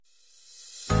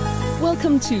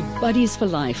Welcome to Buddies for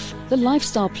Life, the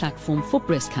lifestyle platform for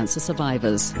breast cancer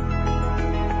survivors.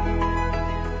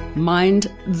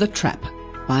 Mind the Trap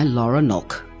by Laura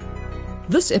Nolk.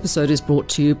 This episode is brought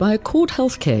to you by Accord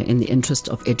Healthcare in the interest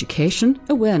of education,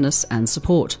 awareness and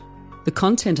support. The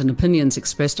content and opinions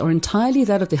expressed are entirely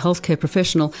that of the healthcare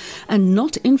professional and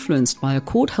not influenced by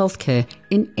Accord Healthcare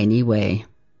in any way.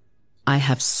 I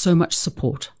have so much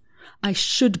support. I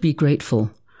should be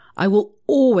grateful. I will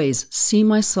always see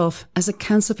myself as a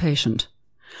cancer patient.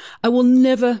 I will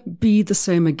never be the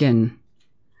same again.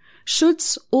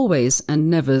 Shoulds, always, and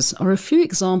nevers are a few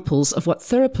examples of what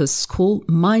therapists call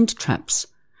mind traps.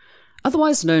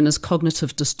 Otherwise known as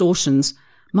cognitive distortions,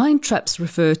 mind traps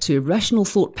refer to irrational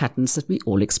thought patterns that we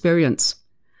all experience.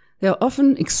 They are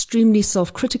often extremely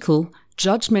self-critical,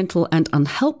 judgmental, and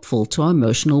unhelpful to our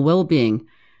emotional well-being.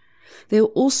 They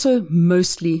are also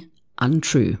mostly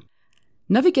untrue.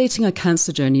 Navigating a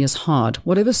cancer journey is hard,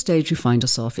 whatever stage you find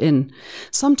yourself in.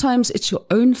 Sometimes it's your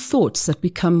own thoughts that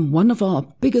become one of our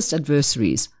biggest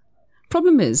adversaries.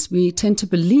 Problem is, we tend to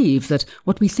believe that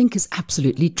what we think is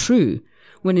absolutely true,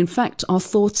 when in fact our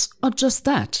thoughts are just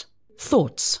that,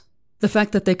 thoughts. The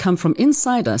fact that they come from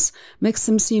inside us makes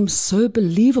them seem so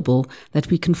believable that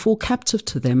we can fall captive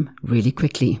to them really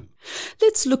quickly.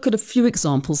 Let's look at a few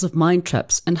examples of mind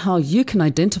traps and how you can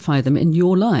identify them in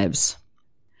your lives.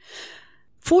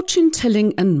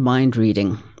 Fortune-telling and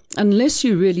mind-reading. Unless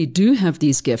you really do have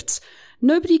these gifts,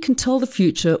 nobody can tell the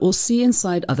future or see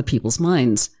inside other people's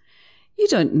minds. You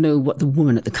don't know what the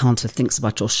woman at the counter thinks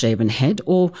about your shaven head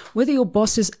or whether your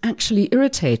boss is actually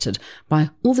irritated by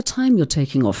all the time you're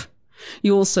taking off.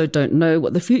 You also don't know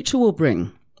what the future will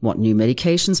bring, what new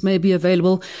medications may be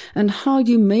available, and how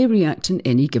you may react in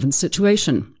any given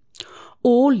situation.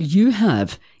 All you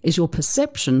have is your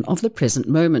perception of the present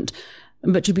moment,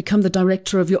 but you become the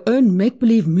director of your own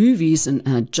make-believe movies and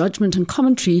add judgment and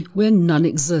commentary where none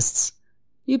exists.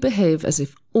 You behave as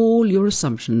if all your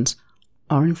assumptions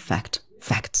are in fact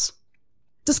facts.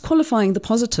 Disqualifying the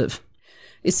positive.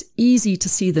 It's easy to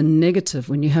see the negative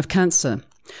when you have cancer.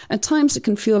 At times it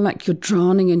can feel like you're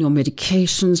drowning in your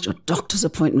medications, your doctor's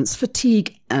appointments,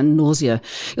 fatigue and nausea.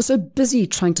 You're so busy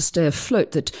trying to stay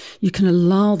afloat that you can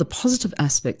allow the positive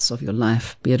aspects of your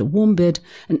life, be it a warm bed,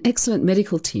 an excellent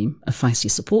medical team, a feisty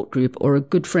support group or a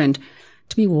good friend,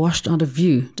 to be washed out of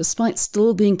view despite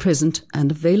still being present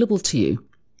and available to you.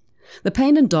 The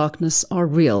pain and darkness are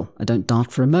real. I don't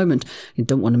doubt for a moment. You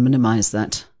don't want to minimize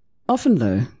that. Often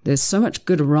though, there's so much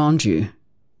good around you.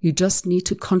 You just need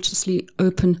to consciously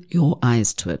open your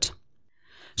eyes to it.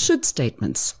 Should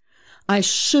statements. I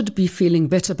should be feeling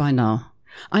better by now.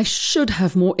 I should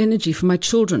have more energy for my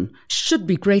children. Should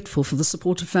be grateful for the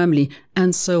support of family,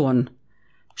 and so on.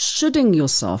 Shoulding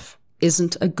yourself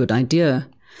isn't a good idea.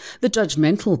 The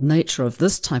judgmental nature of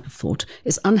this type of thought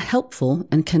is unhelpful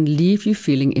and can leave you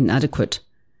feeling inadequate.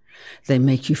 They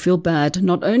make you feel bad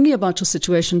not only about your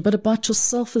situation, but about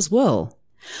yourself as well.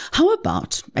 How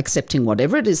about accepting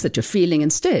whatever it is that you're feeling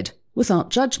instead,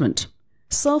 without judgment?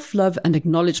 Self-love and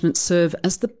acknowledgement serve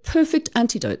as the perfect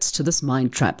antidotes to this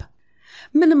mind trap.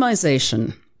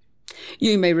 Minimization.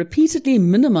 You may repeatedly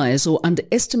minimize or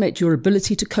underestimate your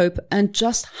ability to cope and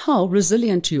just how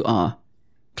resilient you are.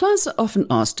 Clients are often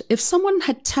asked, if someone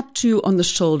had tapped you on the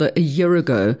shoulder a year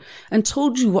ago and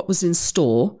told you what was in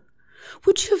store,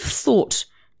 would you have thought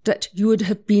that you would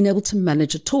have been able to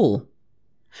manage at all?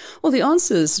 Well, the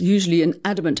answer is usually an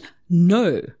adamant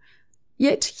no.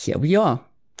 Yet here we are.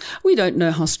 We don't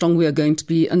know how strong we are going to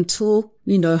be until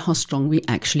we know how strong we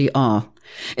actually are.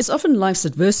 It's often life's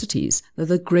adversities that are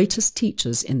the greatest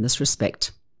teachers in this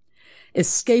respect.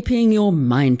 Escaping your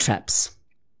mind traps.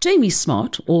 Jamie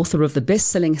Smart, author of the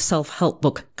best-selling self-help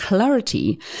book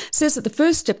Clarity, says that the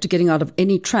first step to getting out of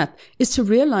any trap is to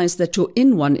realize that you're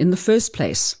in one in the first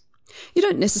place. You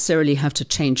don't necessarily have to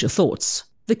change your thoughts.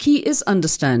 The key is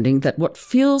understanding that what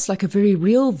feels like a very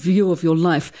real view of your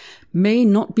life may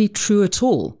not be true at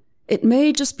all. It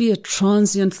may just be a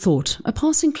transient thought, a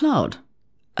passing cloud,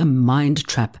 a mind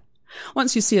trap.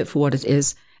 Once you see it for what it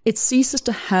is, it ceases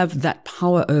to have that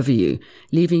power over you,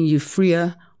 leaving you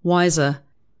freer, wiser,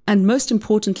 and most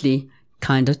importantly,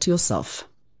 kinder to yourself.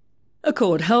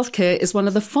 Accord Healthcare is one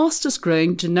of the fastest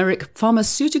growing generic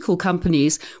pharmaceutical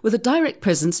companies with a direct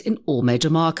presence in all major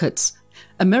markets.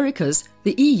 Americas,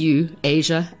 the EU,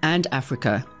 Asia, and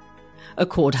Africa.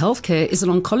 Accord Healthcare is an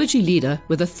oncology leader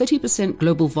with a 30%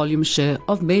 global volume share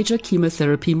of major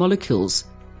chemotherapy molecules.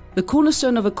 The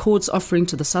cornerstone of Accord's offering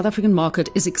to the South African market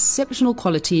is exceptional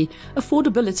quality,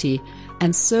 affordability,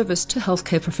 and service to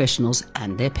healthcare professionals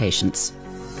and their patients.